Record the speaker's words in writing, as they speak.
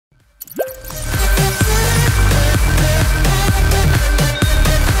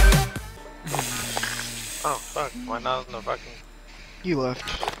Why not in the fucking... You left.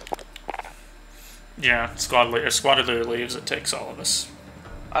 Yeah, squad leader leaves, it takes all of us.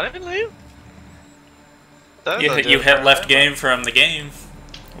 I didn't leave? You hit left game from the game,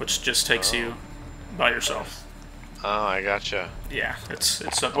 which just takes you by yourself. Oh, I gotcha. Yeah, it's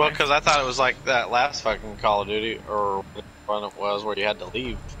something. Well, because I thought it was like that last fucking Call of Duty, or when it was where you had to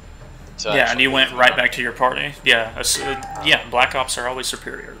leave. Yeah, and you went right back to your party. Yeah, yeah. Black Ops are always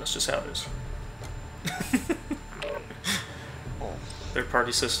superior. That's just how it is. Their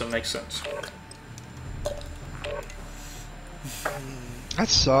party system makes sense. That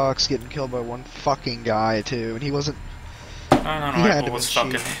sucks, getting killed by one fucking guy too, and he wasn't. None of my bullets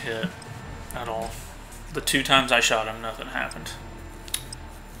fucking hit at all. The 2 times I shot him, nothing happened.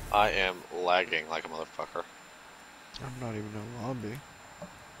 I am lagging like a motherfucker. I'm not even in a lobby.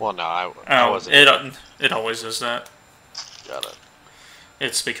 Well, no, I wasn't. It always is that. Got it.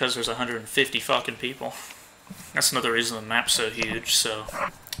 It's because there's 150 fucking people. That's another reason the map's so huge, so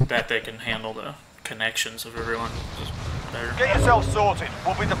that they can handle the connections of everyone better. Get yourself sorted.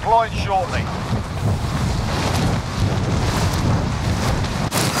 We'll be deploying shortly.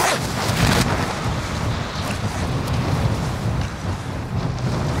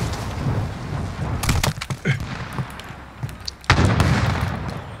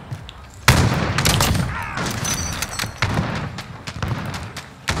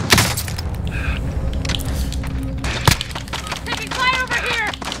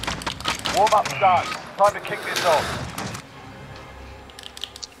 Warm up done. Time to kick this off.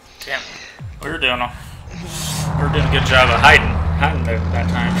 Damn, we were doing a good job of hiding there that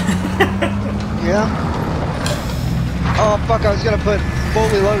time. Yeah. Oh fuck! I was gonna put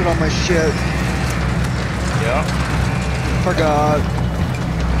fully loaded on my shit. Yeah. Forgot.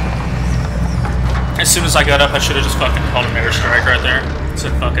 As soon as I got up, I should have just fucking called an airstrike right there.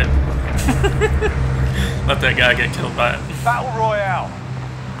 Said fuck it. Let that guy get killed by it. Battle Royale.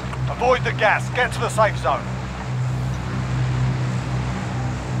 Avoid the gas. Get to the safe zone.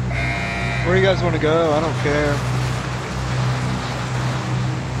 Where do you guys want to go? I don't care.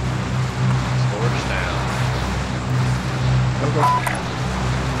 Storage down. Okay.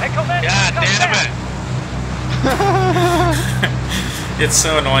 God damn it! It's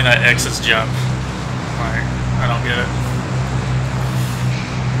so annoying that exits jump. Like, I don't get it.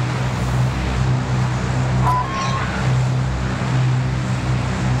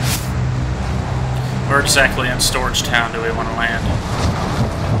 Where exactly in Storage Town do we want to land?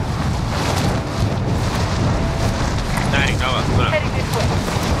 Dang, no,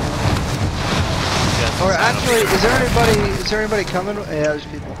 Or actually, is there anybody coming? Yeah, there's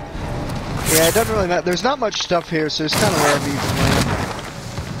people. Yeah, it doesn't really matter. There's not much stuff here, so it's kind of wherever you can land.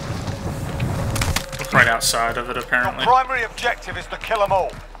 Right outside of it, apparently. Your primary objective is to kill them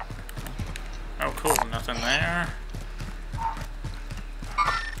all. Oh, cool. Nothing there.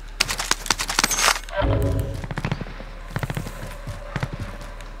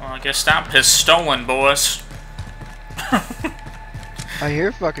 Well, I guess that pistoling, boys. I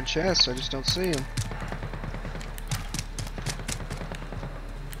hear fucking chests, I just don't see them.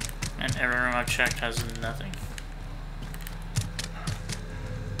 And every room I've checked has nothing.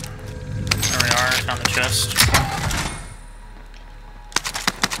 There we are, found the chest.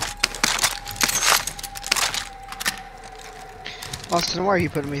 Austin, why are you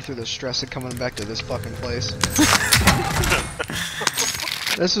putting me through the stress of coming back to this fucking place?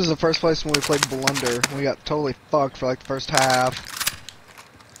 This was the first place when we played Blunder. We got totally fucked for like the first half.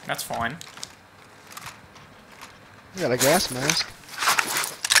 That's fine. We got a gas mask.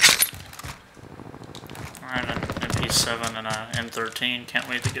 I have an MP7 and a M13. Can't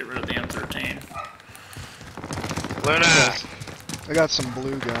wait to get rid of the M13. Luna! I got some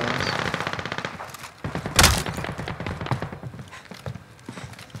blue guns.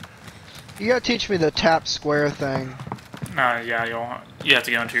 You gotta teach me the tap square thing. No, yeah, you have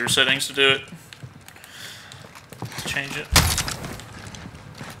to go into your settings to do it. Change it.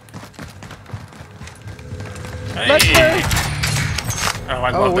 Hey! Oh,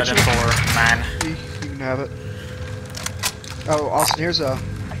 I love that M4, man. You can have it. Oh, Austin, here's a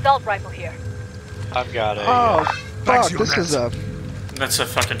assault rifle here. I've got a... Oh, fuck, this is a... That's a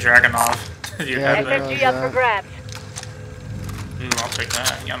fucking Dragonov. You have that? SMG up for grabs. Ooh, I'll take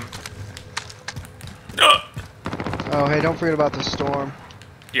that. Yum. Oh, hey, don't forget about the storm.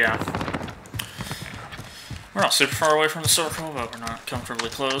 Yeah. We're not super far away from the circle, but we're not comfortably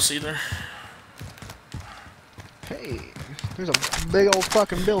close either. Hey, there's a big old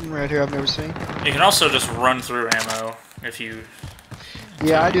fucking building right here I've never seen. You can also just run through ammo if you...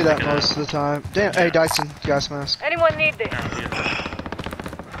 Yeah, I do that most of the time. Damn, hey, Dyson, gas mask. Anyone need this? Yeah,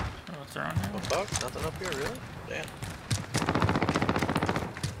 What the fuck? Nothing up here, really? Damn.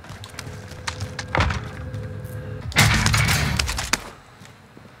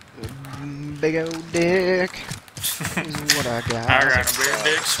 Big old dick. Is what I got. I got a big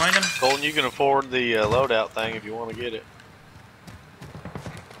dick swinging. Colton, you can afford the loadout thing if you want to get it.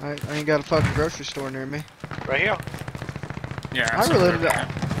 I ain't got a fucking grocery store near me. Right here. Yeah, I really,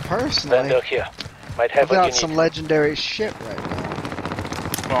 personally, Vendor here. Might I've have what got you some need. legendary shit right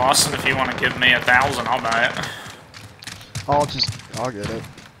now. Well, Austin, if you want to give me 1,000, I'll buy it. I'll get it.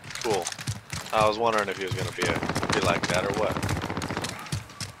 Cool. I was wondering if he was gonna be like that or what.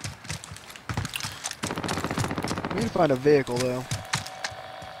 We need to find a vehicle though.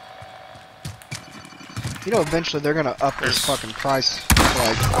 You know, eventually they're gonna up this fucking price to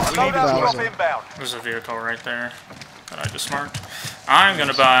like Loadout drop 1,000. inbound. There's a vehicle right there that I just marked. I'm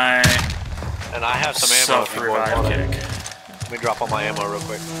gonna buy And I have some ammo if you boys self-revive want it. kick. Let me drop all my ammo real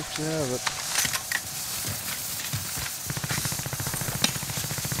quick. Enough to have it.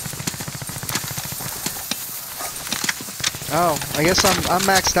 Oh, I guess I'm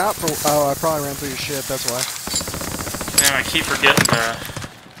maxed out for. Oh, I probably ran through your shit. That's why. Damn, I keep forgetting to.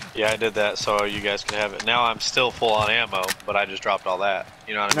 Yeah, I did that so you guys can have it. Now I'm still full on ammo, but I just dropped all that.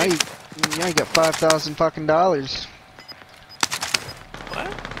 You know what I Now mean? you got $5,000 fucking dollars. What?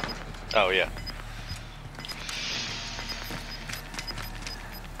 Oh yeah.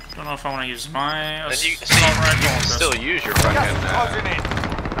 Don't know if I want to use my And you assault rifle. can This still one. use your Gas fucking. is closing in.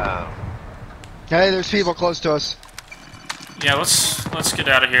 Hey, there's people close to us. Yeah, let's get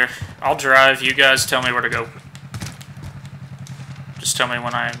out of here. I'll drive. You guys tell me where to go. Just tell me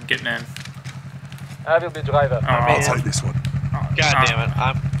when I'm getting in. I will be driver. Oh, I'll take this one. God damn it!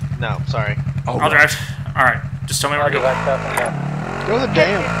 No, sorry. I'll drive. All right. Just tell me where I'll to be go. right back on that. Go to the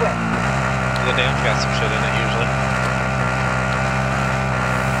dam. The dam's got some shit in it usually.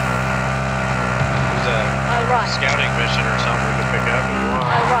 There's a All right. scouting mission or something we can pick up if you want.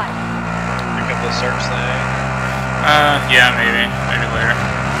 All right. Pick up the search thing. Yeah, maybe later.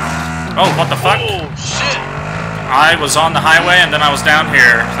 Oh, what the fuck? Oh shit! I was on the highway and then I was down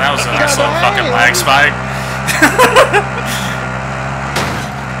here. That was a nice little fucking lag spike.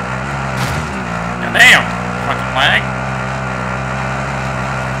 God damn, fucking lag.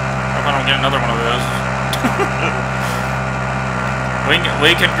 Hope I don't get another one of those.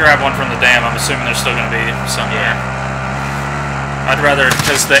 we can grab one from the dam. I'm assuming there's still gonna be some there. I'd rather,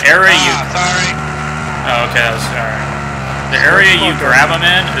 because the area you. Sorry. Oh, okay, that was alright. The area you grab them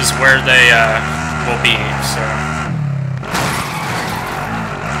in is where they will be. So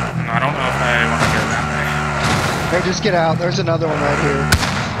I don't know if I want to go that way. Hey, just get out. There's another one right here.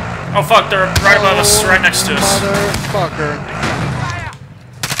 Oh fuck, they're right above us, right next to us. Motherfucker.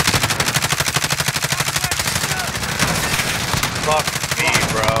 Fuck me,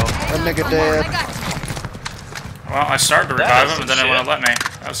 bro. That nigga dead. Well, I started to That revive is him, and some then it wouldn't shit. let me.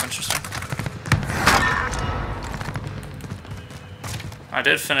 That was interesting. I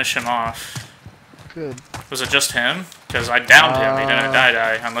did finish him off. Good. Was it just him? Because I downed him. He didn't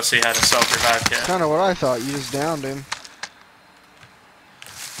die, unless he had a self-revive kit. Kind of what I thought. You just downed him.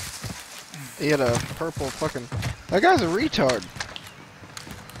 He had a purple fucking. That guy's a retard.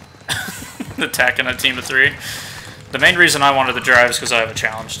 Attacking a team of 3. The main reason I wanted to drive is because I have a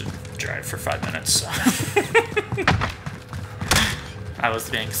challenge to drive for 5 minutes. So. I was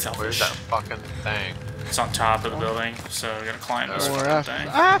being Where's selfish. that fucking thing? It's on top of the building, so we gotta climb this Or fucking thing.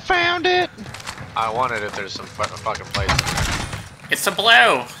 I found it. I wanted if there's some fucking plates in there. It's a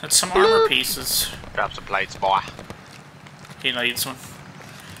blow. It's some armor pieces. Drop some plates, boy. He needs one.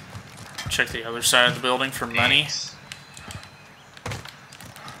 Check the other side of the building for money. Thanks.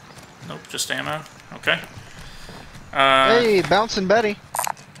 Nope, just ammo. Okay. Hey, Bouncing Betty.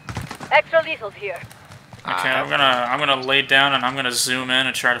 Extra lethals here. Okay, I'm gonna lay down and I'm gonna zoom in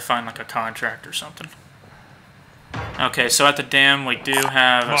and try to find like a contract or something. Okay, so at the dam we do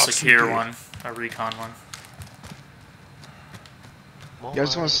have a secure one, a recon one. You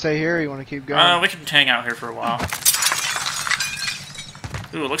guys want to stay here or you want to keep going? We can hang out here for a while.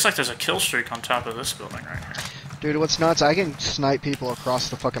 Ooh, it looks like there's a kill streak on top of this building right here. Dude, what's nuts? I can snipe people across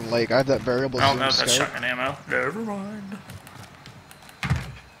the fucking lake. I have that variable Oh zoom no, that's scope. shotgun ammo. Never mind.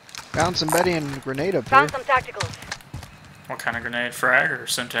 Bouncing Betty and grenade up Found here. some tacticals. What kind of grenade? Frag or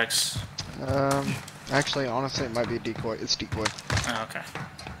Syntax? Actually, honestly, it might be a decoy. It's decoy. Oh, okay.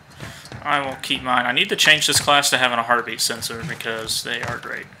 I will keep mine. I need to change this class to having a heartbeat sensor because they are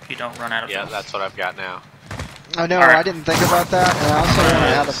great. You don't run out of Yeah, them. that's what I've got now. I know, Alright. I didn't think about that, and I also want to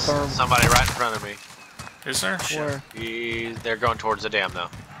add a therm. Somebody right in front of me. Is there? Shit. Where? They're going towards the dam, though.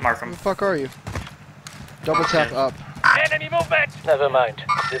 Mark Where them. the fuck are you? Double tap up. Enemy movement! Never mind.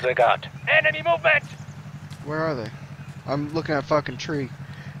 Disregard. Enemy movement! Where are they? I'm looking at a fucking tree.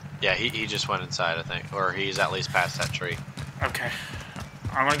 Yeah, he just went inside, I think, or he's at least past that tree. Okay.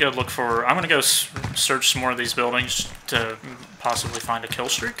 I'm gonna go look for. I'm gonna go search some more of these buildings to possibly find a kill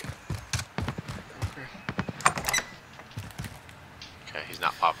streak. Okay, he's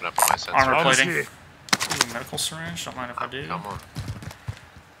not popping up on my sensor. Armor plating. Ooh, medical syringe. Don't mind if I do. Come on.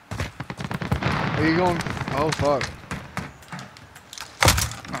 Where you going? Oh fuck.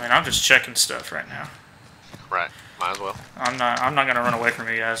 I mean, I'm just checking stuff right now. Right. Might as well. I'm not gonna run away from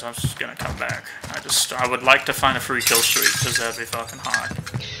you guys. I'm just gonna come back. I would like to find a free kill streak because that'd be fucking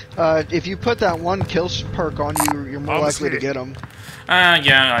hot. If you put that one kill perk on you, you're more likely to get them.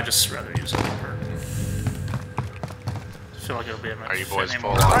 Yeah, I just rather use that perk. I feel like it'll be a Are you boys full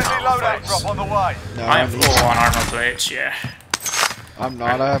on Friendly armor loadout plates? drop on the way. No, I am full on armor plates, yeah. I'm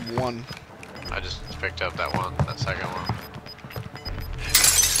not. I have one. I just picked up that one, that second one.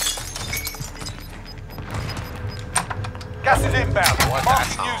 Gas is inbound. What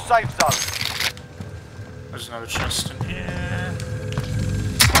Marking the new hell? safe zone. There's another chest in here.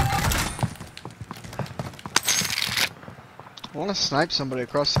 I want to snipe somebody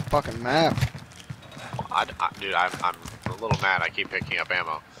across the fucking map. Dude, I'm a little mad. I keep picking up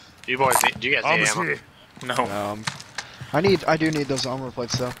ammo. Do you boys do you guys need ammo? No. I do need those armor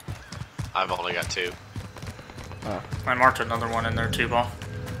plates though. I've only got 2. Oh. I marked another one in there too, ball.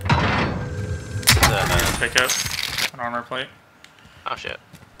 Pick up an armor plate. Oh shit.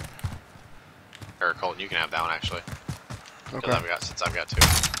 Or Colton, you can have that one actually. Okay. Since I've got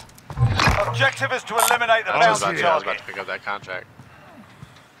 2. Objective is to eliminate the I was bounty about target. to pick up that contract.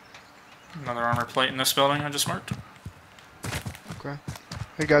 Another armor plate in this building I just marked. Okay.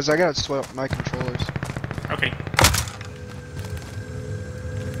 Hey guys, I gotta swap my controllers. Okay.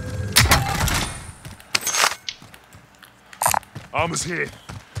 Armor's here.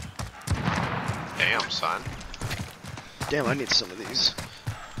 Damn, son. Damn, I need some of these.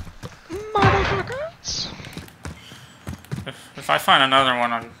 Motherfuckers! If I find another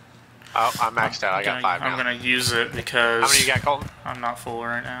one, Oh, I'm maxed out. I got 5 now. I'm gonna use it because How many you got, Colton? I'm not full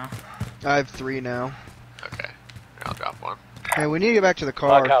right now. I have 3 now. Okay. I'll drop one. Hey, we need to get back to the car.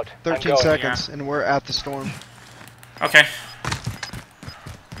 Lock out. 13 I'm going, seconds, and we're at the storm. Okay.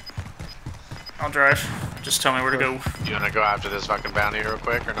 I'll drive. Just tell me where to go. You wanna go after this fucking bounty real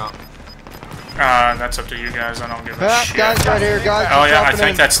quick or not? That's up to you guys. I don't give a shit. Guys right here, guys. Oh yeah, I dropping think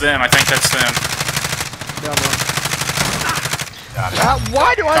in. that's them. I think that's them. Down one. Got it.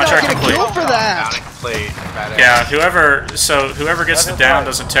 Why do I not Contract get a complete. kill for that? Bounty complete. Badass. Yeah, whoever gets it down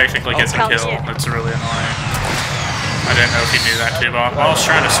doesn't technically get the Count kill. you. That's really annoying. I didn't know if you knew that too, Bob. I was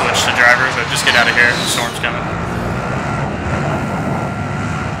trying to switch to driver, but just get out of here. The storm's coming.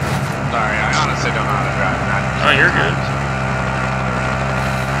 Sorry, I honestly don't know how to drive. Oh, you're good.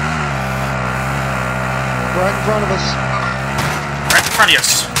 Right in front of us. Right in front of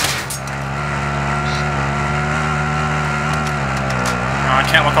us. No, I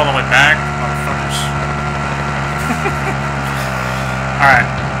can't look all the way back, motherfuckers. Alright.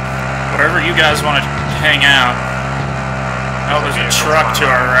 Wherever you guys want to hang out. Oh, there's a truck to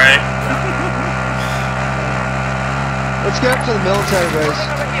our right. Let's get up to the military base.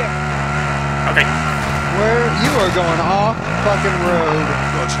 Over here. Okay. Where you are going off fucking road.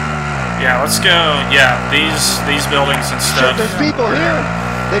 Yeah, let's go. Yeah, these buildings and Shit, stuff. there's people here.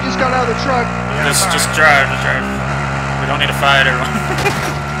 They just got out of the truck. Just drive. We don't need to fight everyone.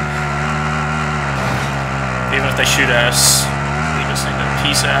 Even if they shoot us, we just need to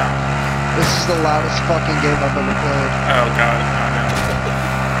peace out. This is the loudest fucking game I've ever played. Oh god.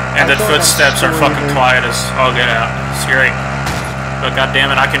 And the I thought footsteps I'm are fucking screaming. quiet as all get out. It's great. But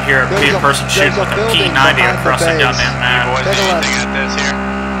goddammit, I can hear a There's a- person shooting there's a with a building P90 behind the across the base. goddamn map. Boys, Take a anything left. at this here?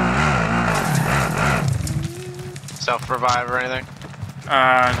 Self-revive or anything?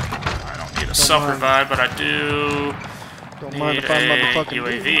 I don't need a self-revive, but I do Don't mind need if I'm a motherfucking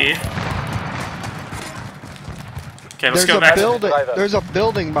UAV. Okay, let's There's go a back. building. There's a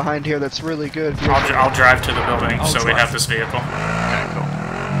building behind here that's really good. If you're- I'll drive to the building I'll so we drive. have this vehicle. Okay, cool.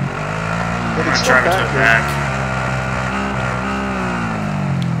 They I'm can gonna stop drive it to back the here. back.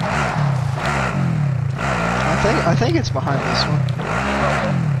 I think it's behind this one.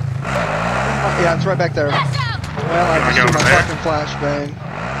 Yeah, it's right back there. Well, I Wanna just go do my over there? fucking flashbang.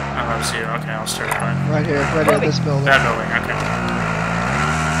 Oh, that was you. Okay, I'll start it. Right here, this building. That building, okay.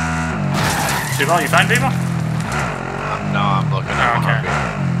 People, you find people? No, I'm looking at Okay.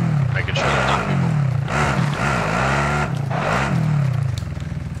 people. Making sure there's not people.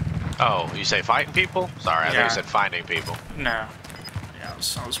 Oh, you say fighting people? Sorry, I thought Yeah. you said finding people. No. Yeah,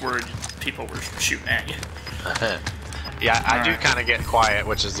 I was worried people were shooting at you. Yeah, I do Alright. kind of get quiet,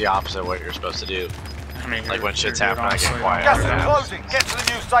 which is the opposite of what you're supposed to do. I mean, Like when shit's you're good, happening, I get honestly. quiet. Gas is closing. Get to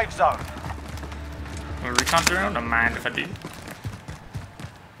the new safe zone. We recon drone? Don't mind if I do.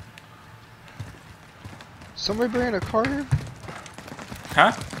 Somebody bringing a car here?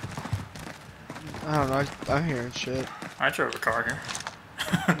 Huh? I don't know. I'm hearing shit. I drove a car here.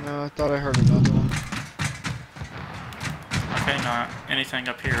 No, I thought I heard another one. Okay, not anything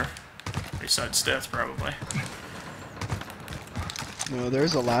up here. Besides death, probably. No,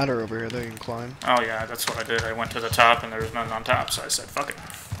 there's a ladder over here that you can climb. Oh yeah, that's what I did. I went to the top and there was nothing on top, so I said, fuck it.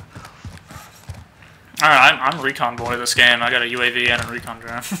 Alright, I'm recon boy this game. I got a UAV and a recon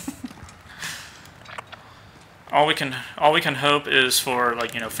drone. all we can hope is for,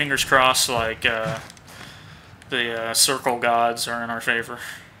 like, you know, fingers crossed, like the circle gods are in our favor.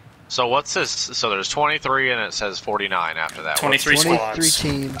 So what's this? So there's 23 and it says 49 after that. 23 squads.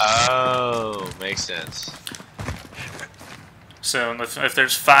 teams. Oh, makes sense. So if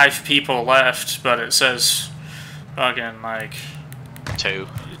there's 5 people left, but it says fucking like 2.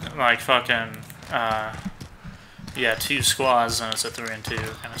 like fucking yeah, 2 squads, then it's a 3 and 2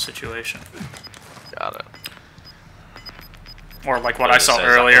 kind of situation. Got it. Or like what But I it saw says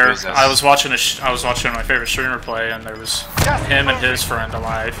earlier, business. I was watching my favorite streamer play, and there was him and his friend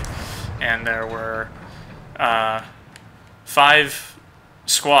alive, and there were 5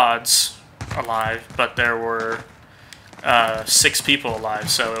 squads alive, but there were 6 people alive.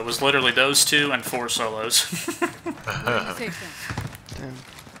 So it was literally those 2 and 4 solos. Damn.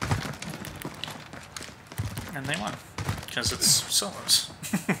 And they won because it's solos.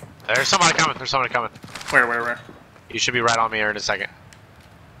 There's somebody coming. There's somebody coming. Where? You should be right on me here in a second.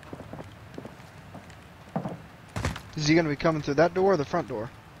 Is he gonna be coming through that door or the front door?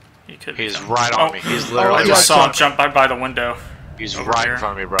 He could. He's be right on me. He's literally I yeah, just right. saw him jump by the window. He's over right here. in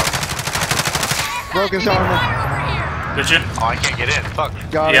front of me, bro. Broke his armor. Did you? Oh, I can't get in. Fuck.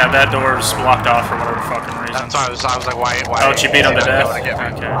 Got Yeah, him. that door was blocked off for whatever fucking reason. That's why I was like, why? Oh, did you beat him to death? Okay.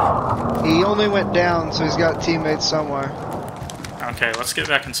 Okay. He only went down, so he's got teammates somewhere. Okay, let's get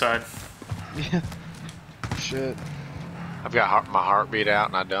back inside. Yeah. Shit. I've got my heartbeat out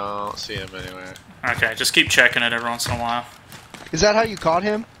and I don't see him anywhere. Okay, just keep checking it every once in a while. Is that how you caught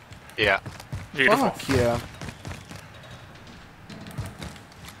him? Yeah. Beautiful. Fuck yeah.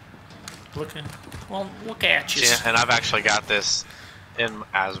 Look at you. Yeah, and I've actually got this in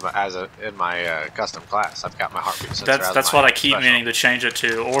my custom class. I've got my heartbeat sensor. That's what I keep meaning to change it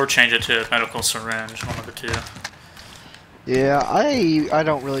to, or change it to a medical syringe, one of the 2. Yeah, I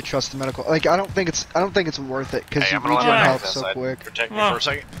don't really trust the medical. Like, I don't think it's worth it because Hey, you I'm gonna let regen my health guys so outside. quick. Protect me for a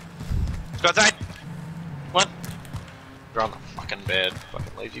second. Let's go outside. What? You're on the fucking bed,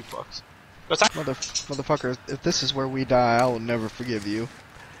 fucking lazy fucks. Go outside. Motherfucker, if this is where we die, I will never forgive you.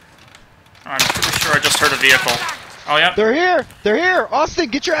 I'm pretty sure I just heard a vehicle. Oh, yeah. They're here! They're here! Austin,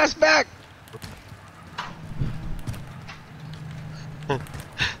 get your ass back!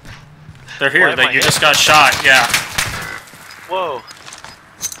 They're here. Why am I You just got shot. Yeah. Whoa.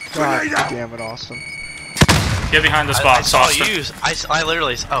 God damn it, Austin. Get behind this I box, saw Austin. you. I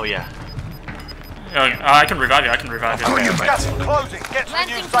literally. Oh yeah. I can revive you. I can revive you. Gas is closing. Get to the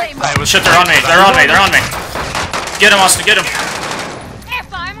new safe zone. Hey, what's Shit, they're on me. They're on me. They're on me. Get him, Austin. Get him.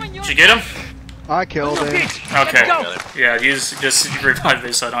 Did you get him? I killed him. Okay. Yeah, just revive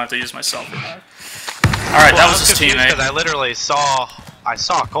me so I don't have to use my self revive. Alright, that was his teammate. Because I literally saw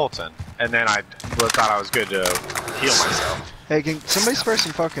Colton, and then I thought I was good to heal myself. Hey, can somebody spare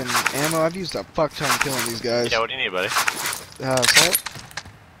some fucking ammo? I've used a fuck ton killing these guys. Yeah, what do you need, buddy? Salt?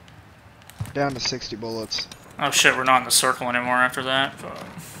 Down to 60 bullets. Oh shit, we're not in the circle anymore after that.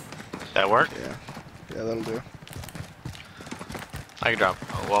 That work? Yeah. Yeah, that'll do. I can drop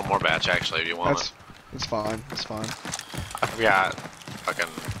one more batch actually if you want. It's fine. It's fine. I've got fucking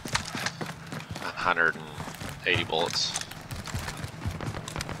 180 bullets.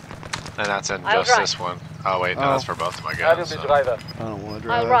 And that's in I'll just drive. this one. Oh wait, no, Oh. that's for both of my I will guns. be So. driver. I don't want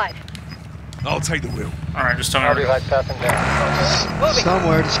to I'll drive. ride. I'll take the wheel. Alright, just tell me I'll be where. right passenger.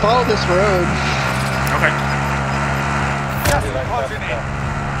 Somewhere. Just follow this road. Okay. I'll be right passenger.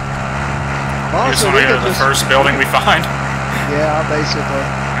 Here's Also, we could the just... first building we find. Yeah, basically.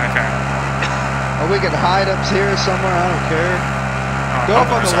 Okay. Or we could hide up here somewhere. I don't care. Go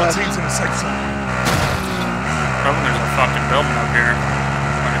up on the left. Teams in the safe zone. Probably there's a fucking building up here.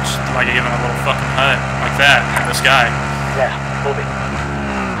 Like it's like even a little fucking hut. Like that. And this guy. Yeah, moving.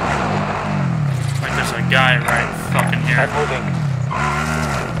 Like there's a guy right fucking here. I'm moving.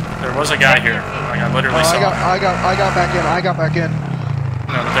 There was a guy here. Like I literally saw him. I got back in. I got back in.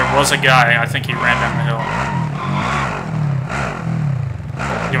 No, there was a guy. I think he ran down the hill.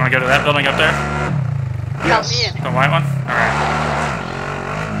 You want to go to that building up there? Yes. Count me in. The white one? Alright.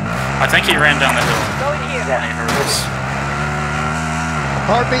 I think he ran down the hill. Go in here. And he heard us.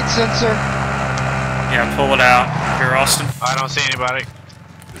 Heartbeat sensor. Yeah, pull it out. Here, Austin. I don't see anybody.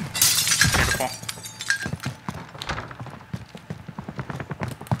 Beautiful.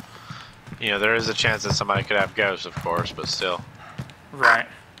 You know, there is a chance that somebody could have ghosts, of course, but still. Right.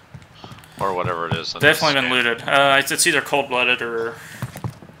 Or whatever it is. Definitely been looted. It's either cold-blooded or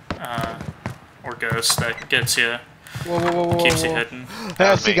ghost that gets you, Whoa. keeps you hidden. Hey,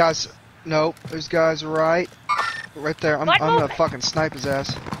 I see guys. Nope, there's guys right there. I'm What gonna movement? fucking snipe his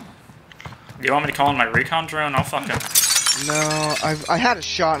ass. Do you want me to call in my recon drone? I'll fucking... No, I had a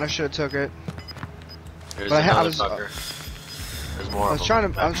shot and I should have took it. There's But I another was- fucker. There's more I was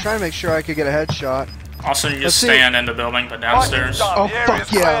trying to make sure I could get a headshot. Also, you Let's just see. stand in the building, but downstairs. Oh, The area's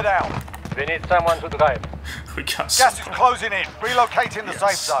fuck yeah. cleared out. We need someone to drive. We got Gas some... is closing in. Relocating the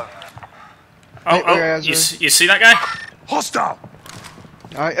safe zone. Oh, There, you Ezra. you see that guy? Hostile!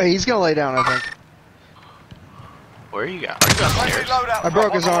 He's gonna lay down, I think. Where are you at? Are you Friendly upstairs? loadout I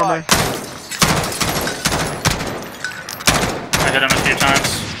broke drop his on the armor. way. I hit him a few times.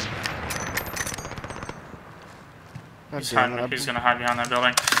 God He's, damn hiding, it, he's gonna hide behind that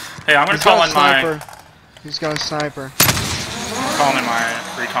building. Hey, I'm gonna He's call got a in my... sniper. He's got a sniper. Calling in my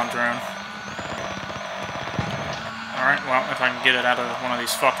recon drone. Alright, well, if I can get it out of one of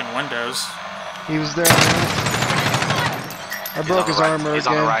these fucking windows. He was there. Man. I broke his armor He's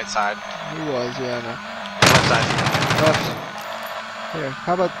again. on the right side. He was, yeah, I know. Left side. Left. Here,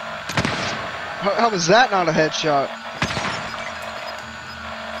 how about... How was that not a headshot?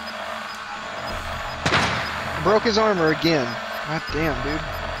 Broke his armor again. God damn, dude.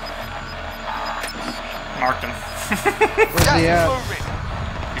 Marked him. Where's Gas he is at? moving.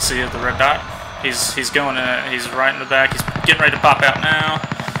 You see the red dot? He's going in, he's right in the back. He's getting ready to pop out now.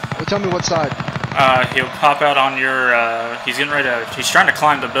 Well, tell me what side. He'll pop out on your, he's getting ready to, he's trying to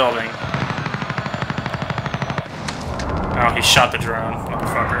climb the building. Oh, he shot the drone,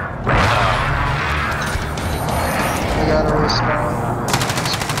 motherfucker. I got a respawn.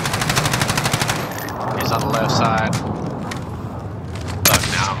 He's on the left side. Fuck,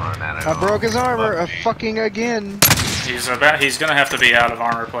 now I'm running out of I broke his armor Fuck me. fucking again. He's gonna have to be out of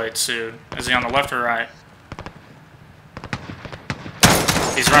armor plate soon. Is he on the left or right?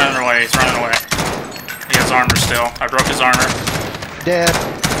 He's running away, He has armor still. I broke his armor. Dead.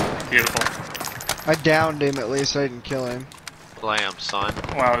 Beautiful. I downed him at least. I didn't kill him. Lamb, son.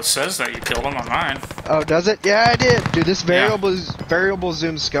 Well, it says that you killed him on mine. Oh, does it? Yeah, I did. Dude, this variable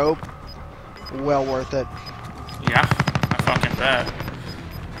zoom scope, well worth it. Yeah, I fucking bet.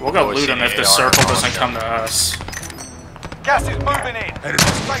 We'll go Oh, loot him if this CAR circle doesn't armor. come to us. Gas is moving in.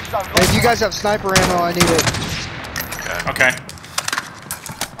 Safe zone. Hey, if you guys have sniper ammo, I need it. Okay.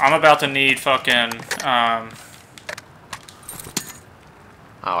 I'm about to need fucking,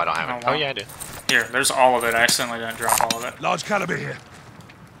 Oh, I don't have it. Oh, Oh, yeah, I do. here, there's all of it. I accidentally didn't drop all of it. Large caliber here.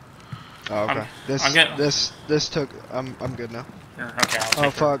 Oh, okay. I'm getting- this took. I'm good now. Here, okay, I'll take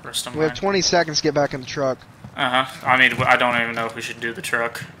Oh fuck. the rest of We have mine. 20 seconds to get back in the truck. Uh-huh. I mean, I don't even know if we should do the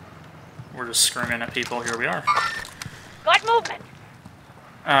truck. We're just screaming at people. Here we are. Got movement.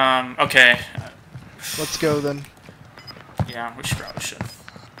 Okay. Let's go then. Yeah, we probably should.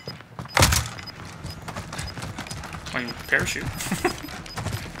 I mean, parachute.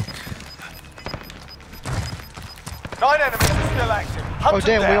 9 enemies are still active. Hunt Oh them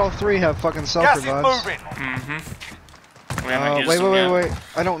damn, we down. all three have fucking Gas is self-revives. moving. Mm-hmm. We haven't used them yet. Wait.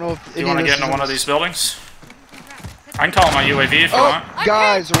 I don't know if Do you want to get into one of these buildings? I can call my UAV if you want. Oh,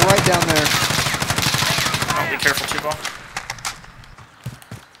 guys, right down there. Oh, be careful, T-Ball.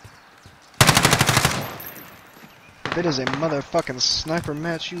 If it is a motherfucking sniper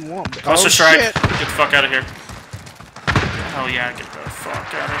match, you want. Cluster Oh strike. shit! Get the fuck out of here. Oh yeah, get the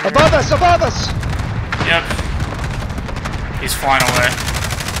fuck out of here. Above us! Above us! Yep. He's flying away.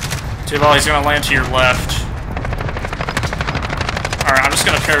 T-Ball, he's gonna land to your left. Alright, I'm just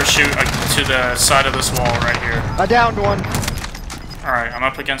gonna parachute to the side of this wall right here. I downed one. Alright, I'm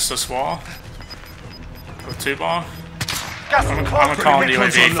up against this wall. With T-Ball. Gas I'm is gonna call him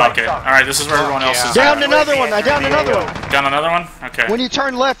UAV, fuck it. Alright, this is where everyone else is. Downed another one. I downed another one. Down another one? Okay. When you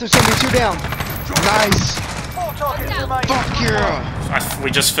turn left, there's gonna be two down. Nice. 4 targets remain. Fuck yeah. We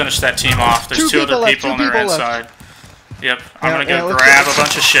just finished that team off. There's two other left, people two on their people left. inside. Yep. I'm gonna Yeah, go let's grab go. a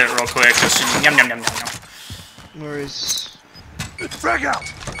bunch of shit real quick. Just yum yum yum yum yum. Where is? Frag out!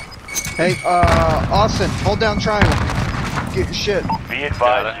 Hey, Austin, hold down triangle. Get your shit. Be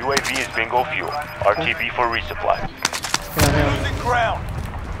advised, UAV is bingo fuel. RTB for resupply. Yeah. Losing ground.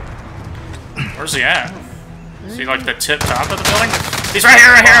 Where's he at? Is he like the tip top of the building? He's right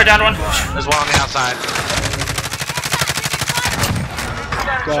here, I downed one. There's one on the outside.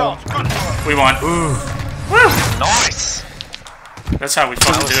 stand Go. chance. Good work. We won. Woo! Nice! That's how we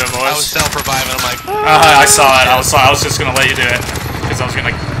fucking do it, I was boys. self-reviving, I'm like, I saw it. I was just gonna let you do it. Because I was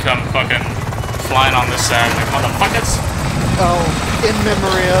gonna come fucking flying on this side. Like, motherfuckers! Oh, in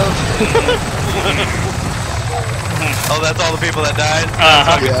memory of. oh, that's all the people that died?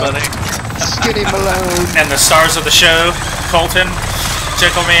 Uh-huh. Yeah. Funny. Skinny Malone. And the stars of the show, Colton,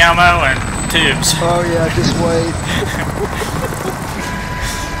 Tickle Me Elmo, and Tubes. Oh yeah, just wait.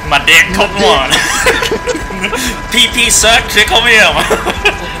 My dick Colton won. PP suck, Tickle Me Elmo.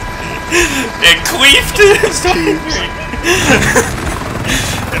 And Queef Tubes.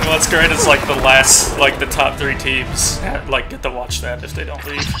 And what's great is like the last, like the top 3 teams, like get to watch that if they don't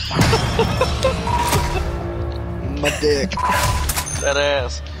leave. My dick. That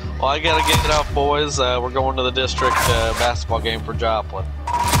ass. Well, I gotta get it out, boys. We're going to the district basketball game for Joplin.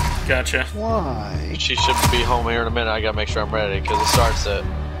 Gotcha. Why? She should be home here in a minute. I gotta make sure I'm ready because it starts at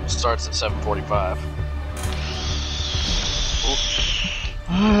 7:45.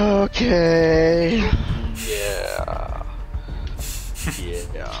 Okay. Yeah.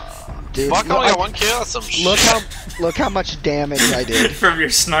 Yeah. Dude, Fuck, I only got 1 kill. That's some shit. Look how much damage I did. From your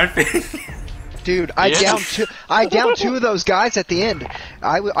sniping. Dude, I downed 2 of those guys at the end.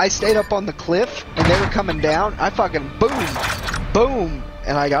 I stayed up on the cliff and they were coming down. I fucking boom,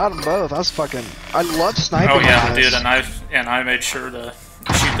 and I got them both. I love sniping. Oh yeah, guys. dude, and I made sure to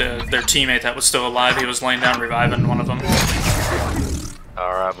shoot their teammate that was still alive. He was laying down reviving one of them.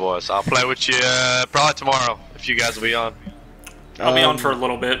 Alright, boys. I'll play with you probably tomorrow if you guys will be on. I'll be on for a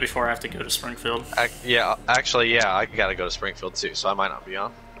little bit before I have to go to Springfield. Actually, I gotta go to Springfield too, so I might not be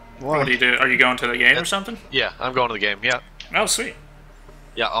on. What do you do? Are you going to the game or something? Yeah, I'm going to the game. Yeah. Oh, sweet.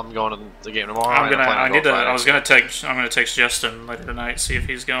 Yeah, I'm going to the game tomorrow. I'm gonna text Justin later tonight, see if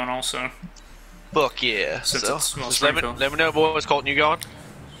he's going also. Fuck yeah. Since So, it's just let me know, boys. Colton, you going?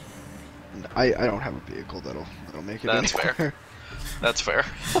 I don't have a vehicle that'll make it. That's anywhere. fair. That's fair.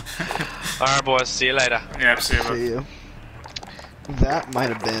 Alright, boys. See you later. Yeah, see you. See you. That might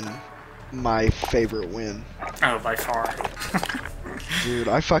have been my favorite win. Oh, by far. Dude,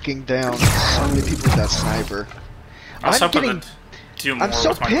 I fucking downed so many people with that sniper. I'm so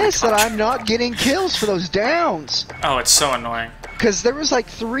pissed that I'm not getting kills for those downs. Oh, it's so annoying. Because there was like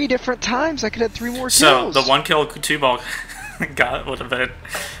 3 different times I could have 3 more kills. So, the 1 kill 2 ball got would have been...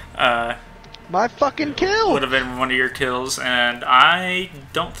 my fucking kill! Would have been one of your kills, and I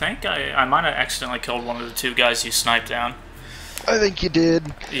don't think I might have accidentally killed one of the 2 guys you sniped down. I think you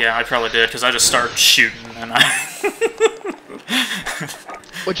did. Yeah, I probably did, because I just started shooting, and I...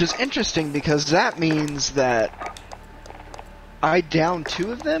 Which is interesting, because that means that I downed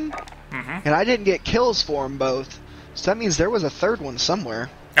 2 of them, and I didn't get kills for them both. So that means there was a 3rd one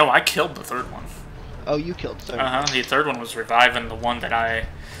somewhere. Oh, I killed the 3rd one. Oh, you killed the 3rd one. The 3rd one was reviving the one that I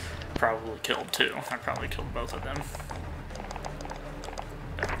probably killed too. I probably killed both of them.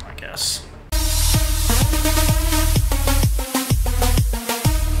 That'd be my guess.